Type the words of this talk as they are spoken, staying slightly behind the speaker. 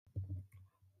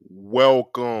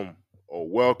Welcome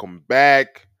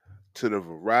back to the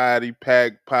Variety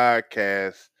Pack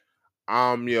Podcast.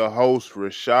 I'm your host,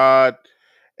 Rashad,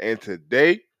 and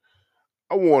today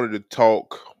I wanted to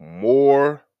talk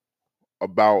more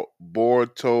about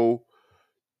Boruto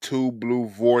 2 Blue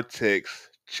Vortex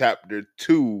Chapter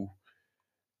 2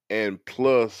 and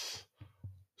plus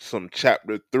some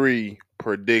Chapter 3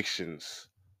 predictions.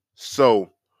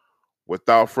 So,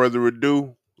 without further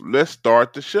ado, let's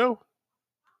start the show.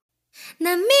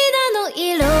 涙の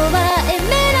色はエ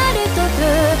メラルドブル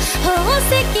ー宝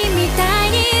石みた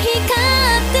いに光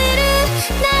ってる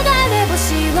流れ星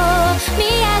を見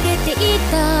上げてい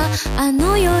たあ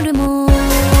の夜も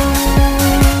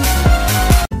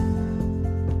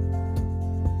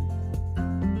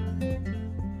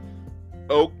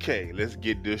Okay, let's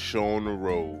get this show on the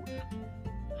road.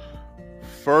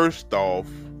 First off,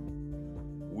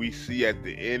 we see at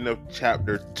the end of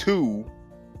chapter 2,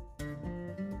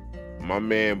 my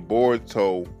man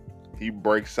Boruto, he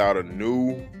breaks out a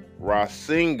new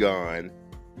Rasengan,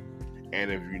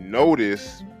 and if you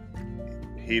notice,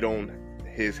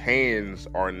 his hands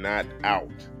are not out.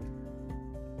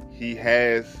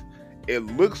 It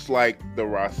looks like the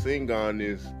Rasengan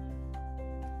is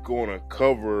gonna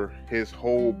cover his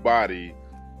whole body,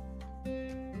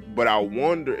 but I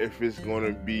wonder if it's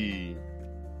gonna be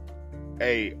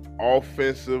a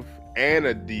offensive and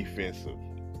a defensive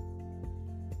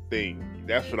thing.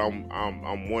 That's what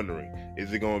I'm wondering.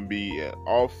 Is it gonna be an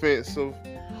offensive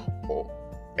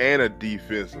and a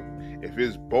defensive? If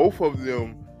it's both of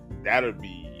them, that'll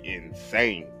be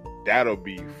insane. That'll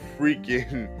be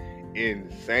freaking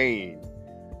insane.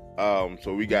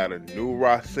 So we got a new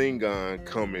Rasengan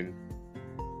coming,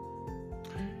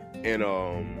 and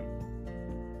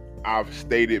I've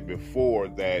stated before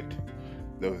that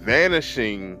the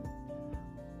vanishing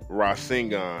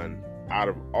Rasengan, out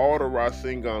of all the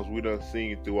Rasengans we done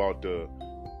seen throughout the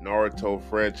Naruto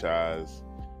franchise,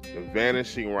 the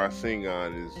vanishing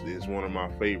Rasengan is one of my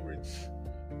favorites.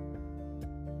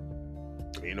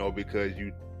 Because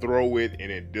you throw it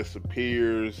and it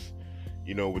disappears,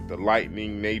 with the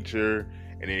lightning nature,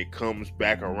 and then it comes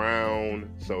back around,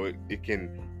 so it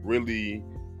can really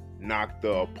knock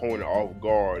the opponent off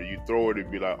guard. You throw it and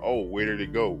be like, oh, where did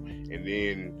it go? And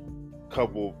then a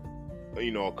couple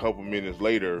minutes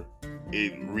later,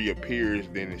 it reappears,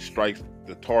 then it strikes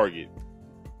the target.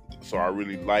 So I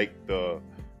really like the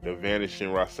vanishing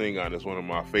Rasengan. It's one of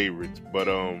my favorites. But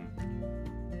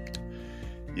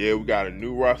we got a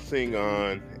new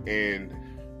Rasengan, and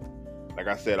like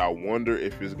I said, I wonder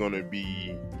if it's gonna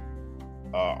be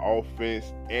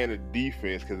offense and a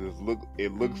defense, because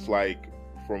it looks like,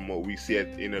 from what we see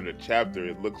at the end of the chapter,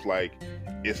 it looks like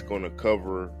it's gonna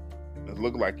cover. It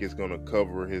looks like it's gonna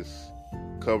cover his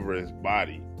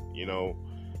body.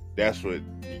 That's what.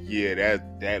 Yeah,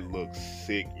 that looks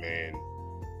sick, man.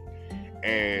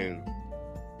 And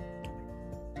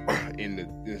in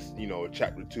this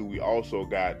chapter 2, we also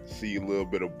got to see a little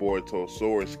bit of Boruto's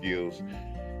sword skills.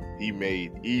 He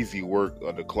made easy work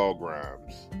of the claw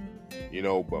grimes,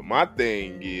 but my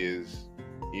thing is,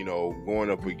 going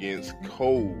up against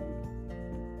Code,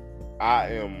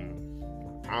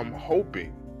 I'm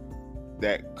hoping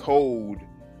that Code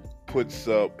puts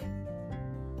up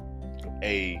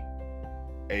a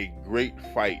great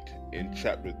fight in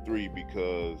chapter 3,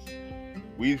 because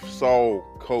we've saw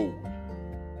Code.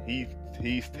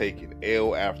 He's taken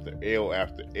L after L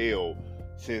after L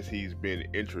since he's been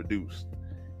introduced.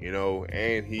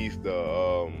 And he's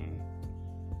the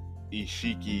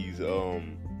Ishiki's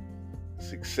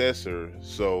successor.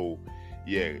 So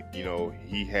yeah,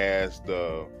 he has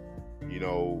the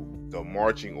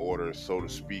marching orders, so to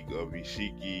speak, of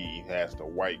Ishiki. He has the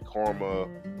white karma.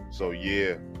 So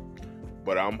yeah,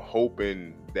 but I'm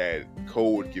hoping that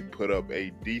Code can put up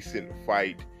a decent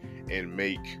fight and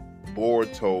make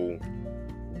Boruto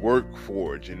work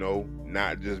for it,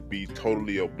 not just be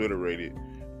totally obliterated.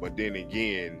 But then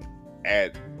again,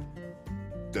 at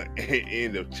the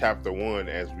end of chapter 1,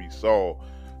 as we saw,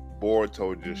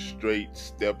 Boruto just straight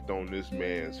stepped on this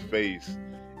man's face,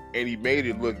 and he made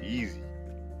it look easy.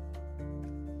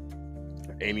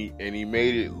 And he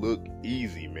made it look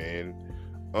easy, man.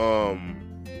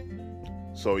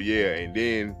 So yeah, and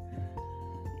then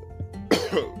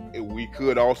we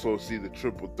could also see the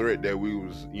triple threat that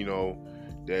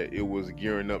that it was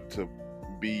gearing up to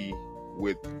be,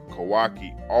 with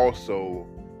Kawaki also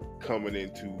coming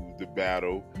into the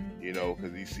battle,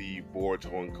 because you see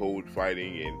Boruto and Code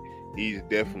fighting, and he's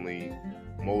definitely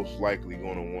most likely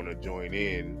going to want to join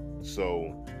in.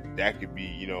 So that could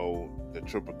be, the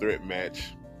triple threat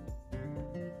match,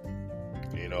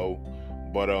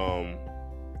 but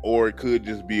or it could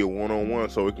just be a one-on-one,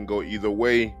 so it can go either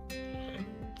way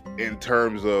in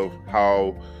terms of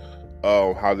how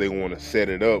they want to set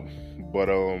it up. But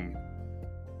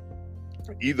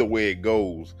either way it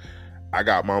goes, I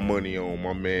got my money on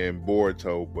my man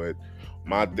Boruto. But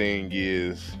my thing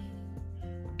is,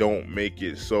 don't make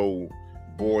it so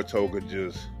Boruto could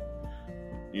just,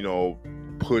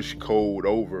 push Code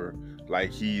over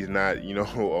like he's not,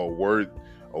 a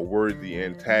worthy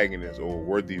antagonist or a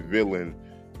worthy villain.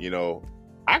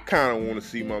 I kind of want to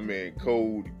see my man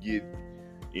Code get,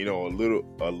 a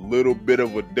little bit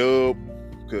of a dub,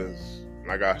 because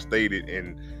like I stated,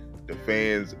 and the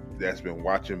fans that's been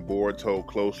watching Boruto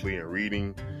closely and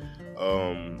reading,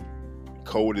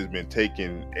 Code has been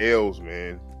taking L's,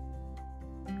 man.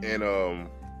 And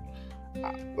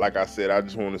like I said, I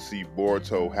just want to see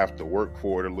Boruto have to work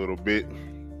for it a little bit.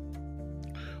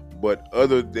 But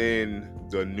other than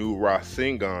the new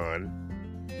Rasengan,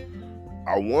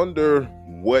 I wonder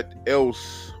what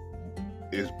else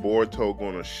is Boruto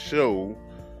gonna show,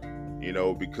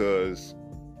 because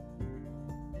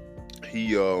he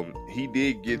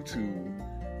did get to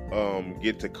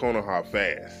Konoha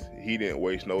fast. He didn't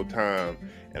waste no time.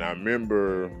 And I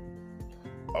remember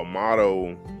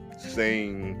Amato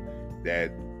saying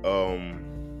that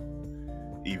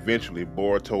eventually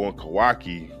Boruto and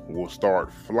Kawaki will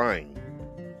start flying.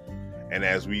 And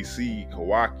as we see,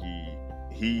 Kawaki,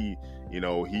 he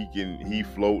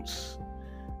floats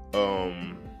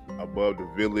above the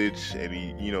village, and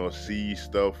he sees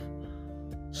stuff.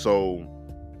 So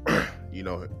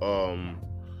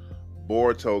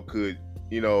Boruto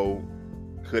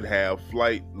could have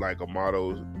flight, like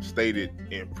Amato stated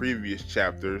in previous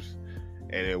chapters.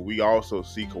 And then we also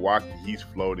see Kawaki, he's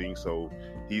floating, so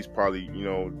he's probably,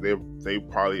 they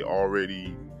probably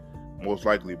already, most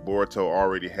likely Boruto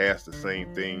already has the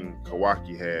same thing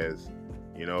Kawaki has,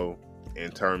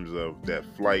 in terms of that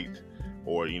flight,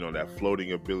 or that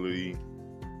floating ability.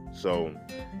 So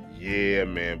yeah,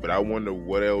 man, but I wonder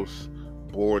what else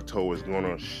Boruto is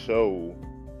gonna show.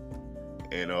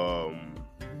 And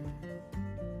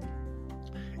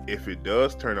if it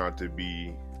does turn out to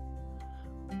be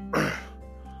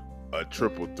a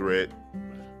triple threat,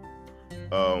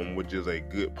 which is a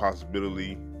good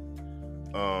possibility,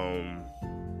 then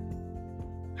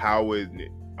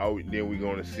we're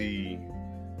going to see,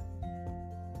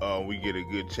 we get a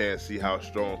good chance to see how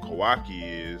strong Kawaki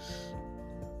is,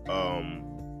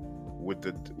 with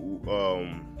the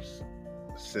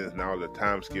since now the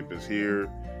time skip is here.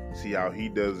 See how he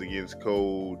does against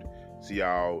Code, see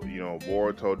how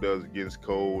Boruto does against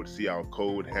Code, see how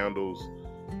Code handles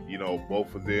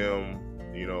both of them,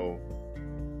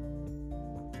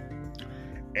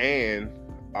 and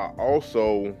I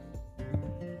also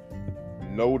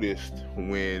noticed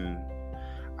when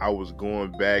I was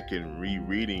going back and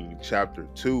rereading chapter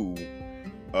 2,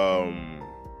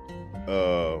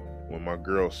 when my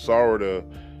girl Sarada,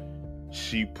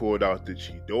 she pulled out the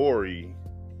Chidori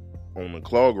on the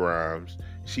claw grimes,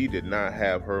 she did not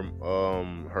have her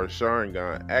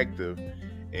Sharingan active,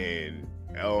 and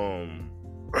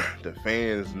the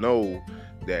fans know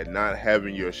that not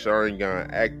having your Sharingan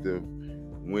active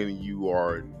when you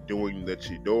are doing the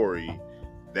Chidori,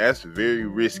 that's very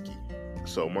risky.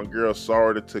 So my girl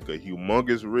Sarada took a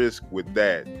humongous risk with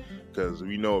that, because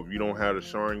we know if you don't have the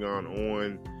Sharingan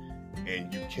on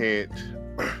and you can't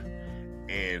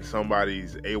and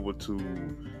somebody's able to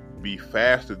be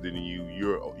faster than you,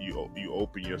 you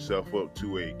open yourself up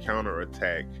to a counter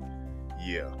attack.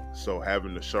 Yeah, so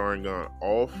having the Sharingan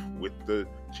off with the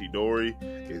Chidori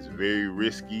is very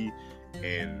risky,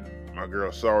 and my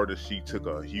girl Sarada, she took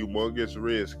a humongous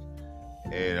risk,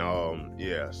 and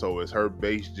so is her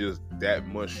base just that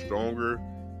much stronger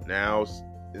now,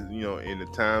 in the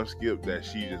time skip, that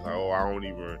she just like, I don't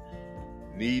even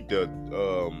need the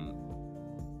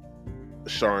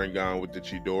Sharingan with the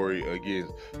Chidori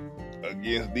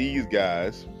against these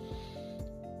guys.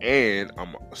 And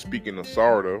I'm speaking of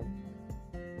Sarada,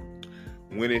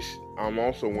 I'm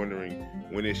also wondering,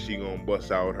 when is she gonna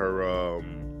bust out her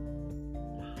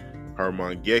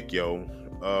Mangekyo,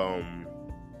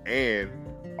 and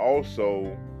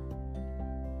also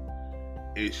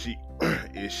is she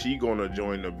gonna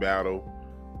join the battle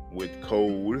with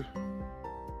Code?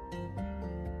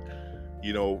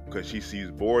 Because she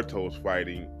sees Boruto's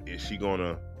fighting. Is she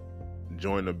gonna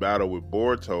join the battle with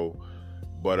Boruto?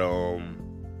 But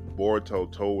Boruto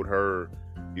told her,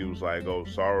 he was like, "Oh,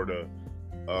 Sarada,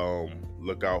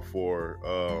 look out for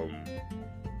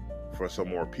some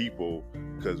more people,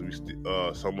 because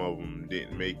some of them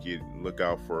didn't make it. Look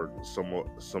out for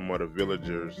some other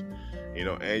villagers,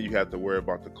 and you have to worry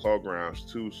about the claw grounds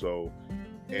too." So,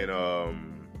 and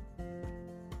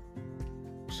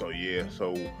So yeah,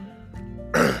 so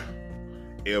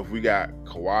if we got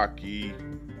Kawaki,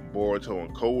 Boruto,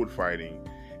 and Code fighting,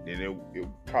 then it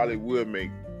probably would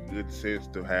make good sense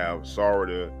to have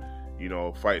Sarada,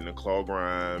 fighting the Claw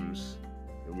Grimes.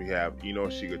 And we have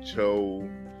Shigacho.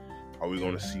 Are we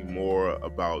going to see more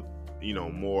about,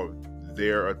 more of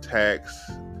their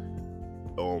attacks?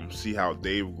 See how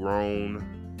they've grown.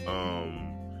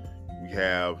 We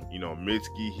have,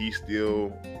 Mitsuki. He's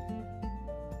still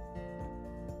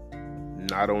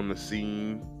not on the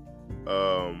scene.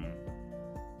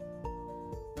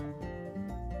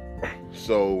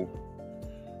 So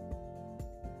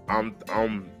I'm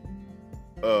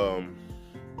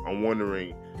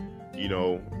wondering,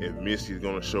 if Misty's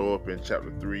gonna show up in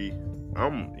chapter 3.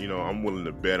 I'm willing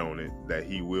to bet on it that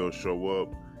he will show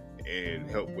up and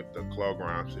help with the Claw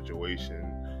Grimes situation.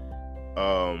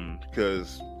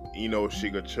 Because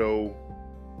Shigacho,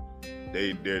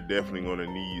 they're definitely gonna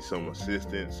need some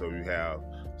assistance. So you have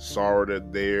Sarada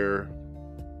there.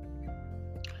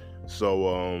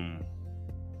 So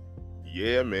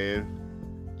yeah, man.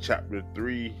 Chapter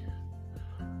 3.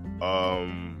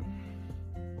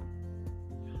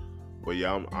 But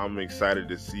yeah, I'm excited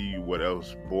to see what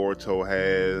else Boruto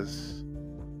has,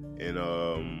 and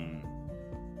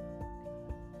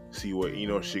see what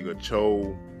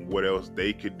Shigacho, what else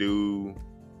they could do.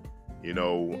 I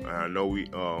know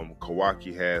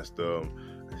Kawaki has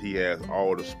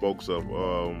all the spokes of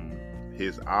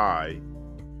his eye.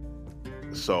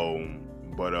 So,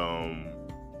 but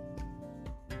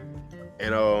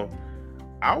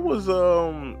I was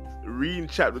reading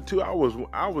chapter 2.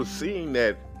 I was seeing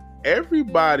that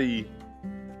everybody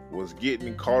was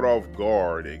getting caught off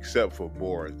guard except for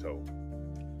Boruto,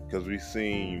 because we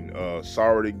seen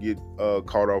Sarada get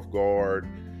caught off guard,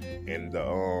 and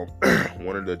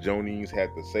one of the Jonins had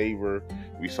to save her.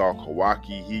 We saw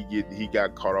Kawaki, he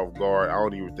got caught off guard. I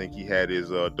don't even think he had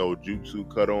his dojutsu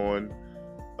cut on.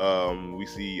 We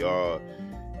see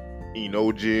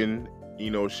Inojin,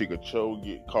 Shigacho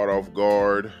get caught off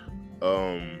guard.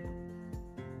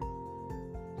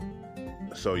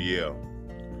 So yeah.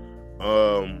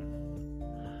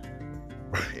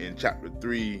 In chapter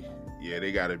 3, yeah,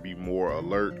 they gotta be more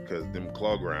alert, because them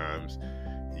Claw Grimes,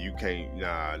 you can't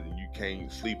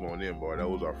sleep on them, boy.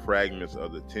 Those are fragments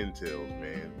of the Ten Tails,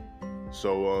 man.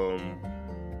 So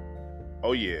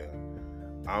oh yeah.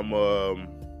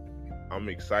 I'm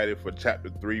excited for chapter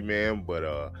 3, man, but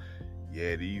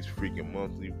yeah, these freaking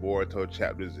monthly Boruto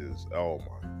chapters is, oh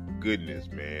my goodness,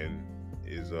 man.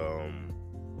 Is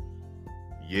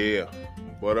yeah.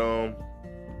 But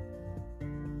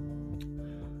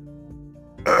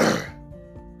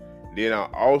then I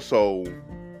also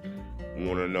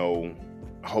want to know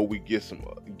how we get an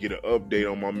update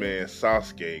on my man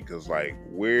Sasuke, because like,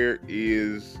 where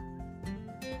is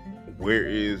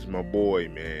my boy,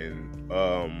 man?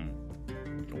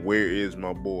 Where is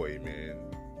my boy, man?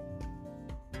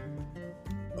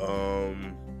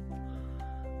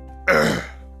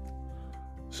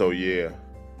 So yeah,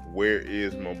 where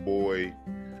is my boy?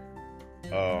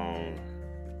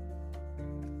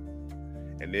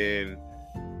 And then,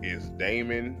 is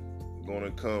Damon gonna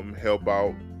come help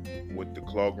out with the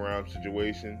Claw Grimes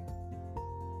situation?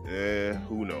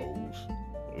 Who knows?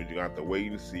 We just have to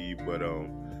wait and see. But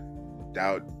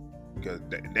doubt, because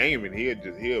Damon,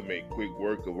 he'll make quick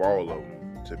work of all of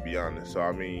them, to be honest. So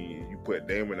I mean, you put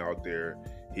Damon out there,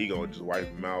 he gonna just wipe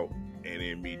him out and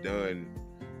then be done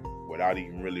without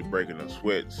even really breaking a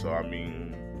sweat. So I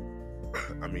mean,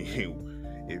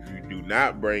 if you do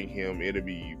not bring him, it'll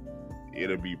be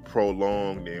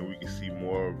prolonged, and we can see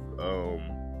more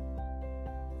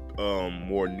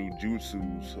new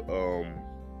jutsus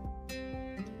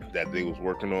that they was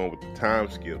working on with the time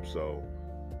skip. So,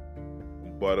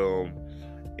 but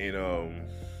and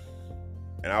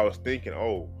I was thinking,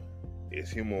 oh,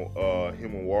 is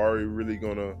Himawari really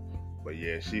gonna? But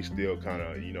yeah, she's still kind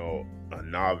of a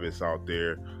novice out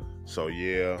there. So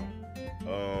yeah,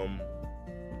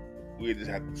 we just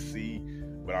have to see.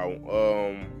 But I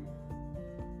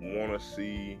want to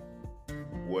see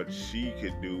what she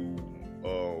could do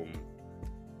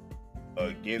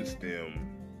against them,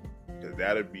 because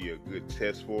that'll be a good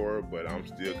test for her. But I'm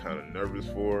still kind of nervous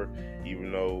for her,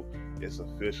 even though it's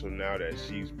official now that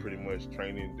she's pretty much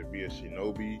training to be a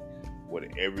shinobi, what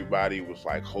everybody was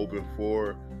like hoping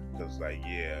for. Because like,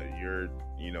 yeah, you're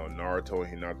Naruto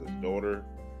and Hinata's daughter.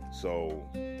 So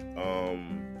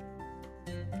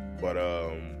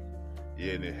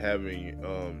yeah, then having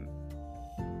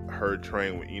her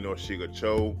train with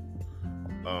Shigacho,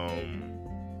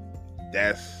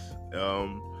 that's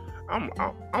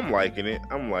I'm liking it.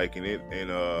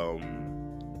 And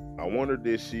I wonder,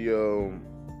 did she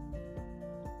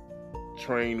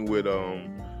trained with her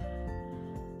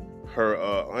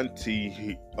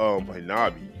auntie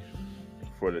Hanabi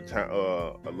for the time,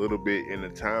 a little bit in the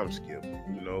time skip.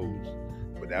 Who knows?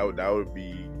 But that would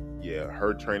be, yeah,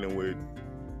 her training with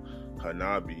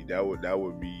Hanabi. That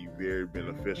would be very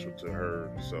beneficial to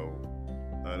her. So,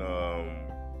 and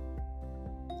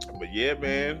but yeah,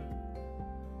 man.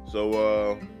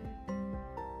 So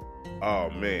oh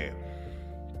man,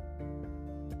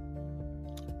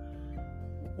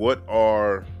 what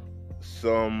are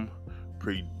some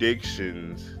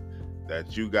predictions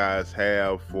that you guys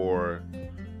have for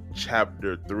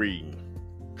chapter 3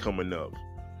 coming up?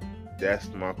 That's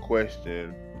my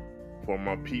question for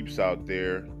my peeps out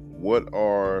there. What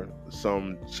are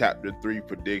some chapter 3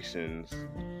 predictions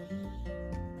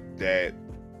that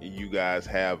you guys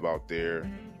have out there?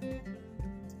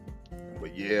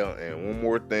 But yeah, and one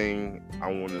more thing I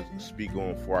want to speak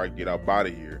on before I get up out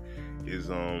of here is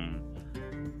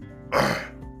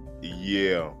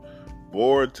yeah,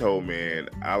 Boruto, man,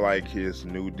 I like his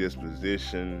new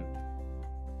disposition,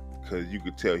 because you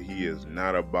could tell he is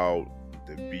not about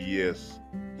the BS.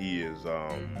 He is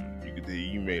you could tell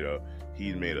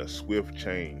he's made a swift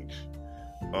change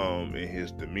in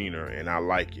his demeanor, and I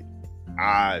like it.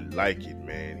 I like it,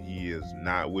 man. He is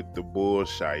not with the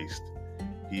bullshit.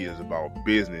 He is about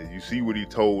business. You see what he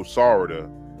told Sarada?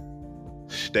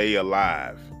 Stay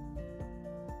alive.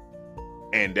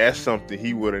 And that's something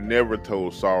he would have never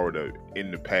told Sarada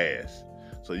in the past.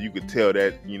 So you could tell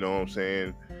that, you know what I'm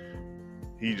saying?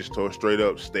 He just told straight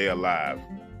up, stay alive.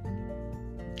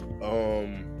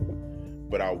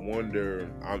 But I wonder,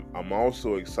 I'm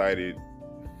also excited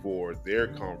for their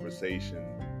conversation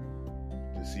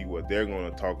to see what they're going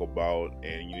to talk about.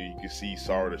 And, you know, you can see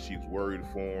Sarada, she's worried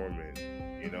for him, and,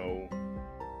 you know,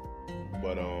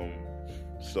 but,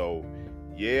 so,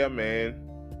 yeah, man.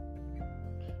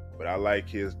 But I like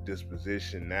his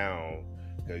disposition now,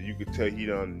 because you could tell he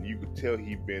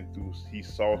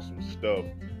saw some stuff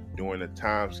during the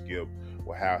time skip,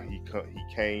 with how he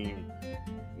came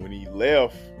when he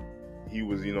left. He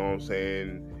was, you know what I'm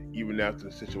saying, even after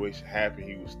the situation happened,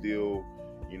 he was still,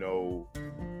 you know,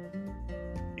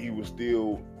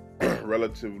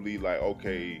 relatively like,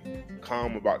 okay,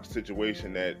 calm about the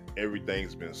situation, that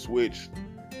everything's been switched.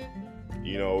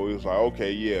 You know, it was like,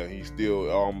 okay, yeah, he's still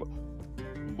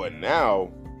but now,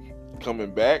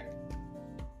 coming back,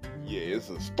 yeah, it's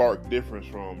a stark difference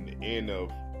from the end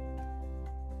of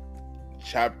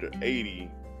chapter 80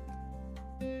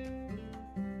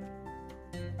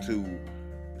 to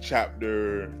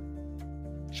chapter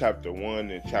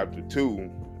 1 and chapter 2.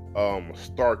 A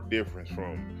stark difference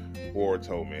from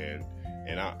Boruto, man,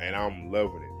 and I'm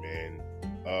loving it, man.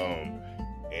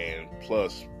 And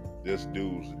plus, this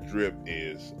dude's drip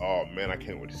is, oh man, I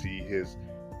can't wait to see his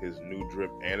new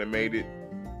drip animated.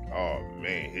 Oh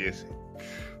man,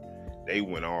 they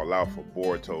went all out for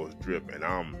Boruto's drip, and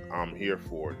I'm here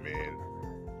for it, man.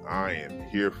 I am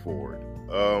here for it.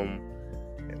 And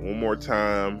one more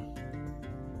time,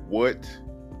 what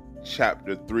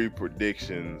chapter 3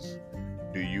 predictions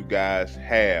do you guys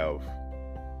have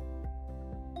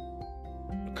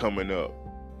coming up?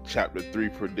 Chapter 3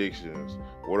 predictions.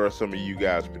 What are some of you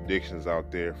guys' predictions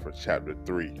out there for chapter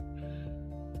 3?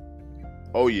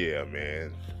 Oh yeah,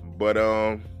 man. But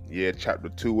yeah, chapter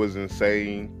 2 was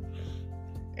insane,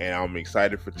 and I'm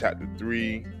excited for chapter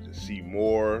 3 to see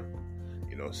more,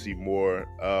 you know,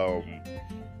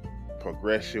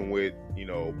 progression with, you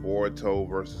know, Boruto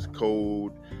versus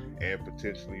Code, and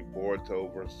potentially Boruto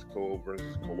versus Code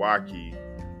versus Kawaki.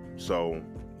 So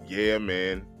yeah,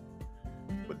 man.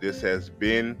 But this has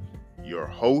been your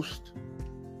host,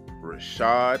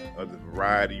 Rashad, of the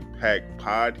Variety Pack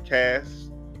Podcast.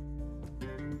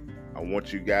 I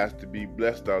want you guys to be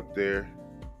blessed out there.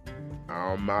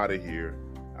 I'm out of here.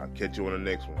 I'll catch you on the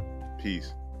next one.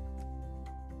 Peace.